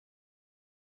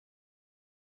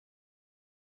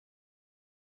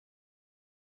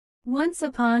Once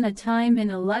upon a time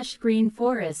in a lush green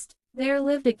forest, there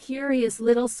lived a curious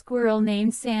little squirrel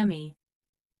named Sammy.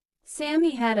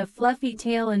 Sammy had a fluffy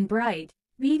tail and bright,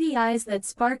 beady eyes that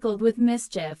sparkled with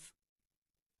mischief.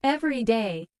 Every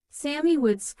day, Sammy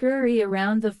would scurry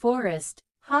around the forest,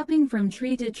 hopping from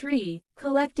tree to tree,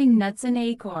 collecting nuts and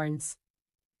acorns.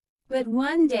 But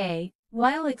one day,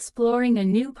 while exploring a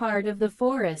new part of the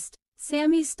forest,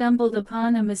 Sammy stumbled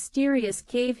upon a mysterious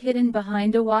cave hidden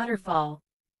behind a waterfall.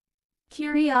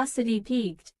 Curiosity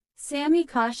piqued, Sammy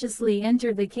cautiously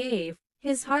entered the cave,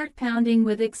 his heart pounding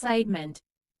with excitement.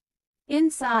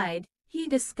 Inside, he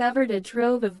discovered a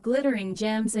trove of glittering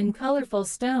gems and colorful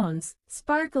stones,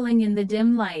 sparkling in the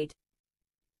dim light.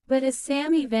 But as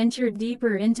Sammy ventured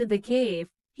deeper into the cave,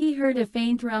 he heard a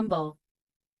faint rumble.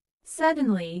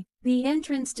 Suddenly, the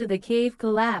entrance to the cave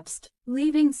collapsed,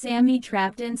 leaving Sammy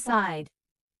trapped inside.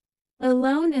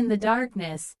 Alone in the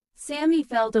darkness, Sammy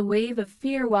felt a wave of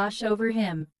fear wash over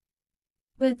him.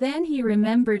 But then he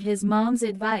remembered his mom's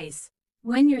advice: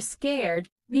 when you're scared,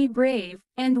 be brave,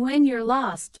 and when you're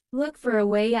lost, look for a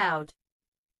way out.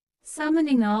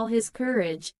 Summoning all his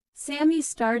courage, Sammy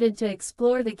started to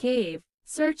explore the cave,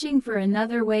 searching for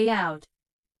another way out.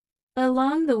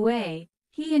 Along the way,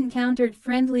 he encountered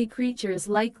friendly creatures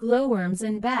like glowworms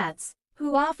and bats,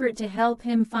 who offered to help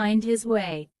him find his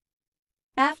way.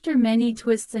 After many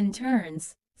twists and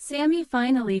turns, Sammy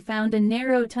finally found a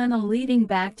narrow tunnel leading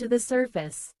back to the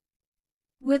surface.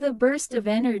 With a burst of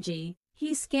energy,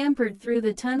 he scampered through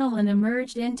the tunnel and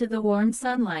emerged into the warm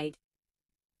sunlight.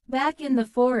 Back in the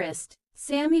forest,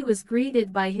 Sammy was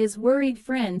greeted by his worried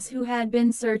friends who had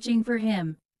been searching for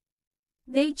him.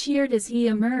 They cheered as he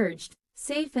emerged,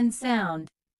 safe and sound.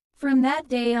 From that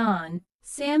day on,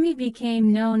 Sammy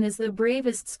became known as the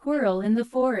bravest squirrel in the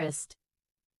forest.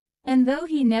 And though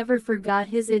he never forgot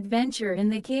his adventure in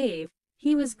the cave,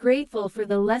 he was grateful for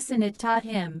the lesson it taught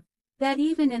him, that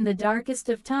even in the darkest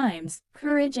of times,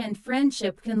 courage and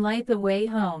friendship can light the way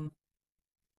home.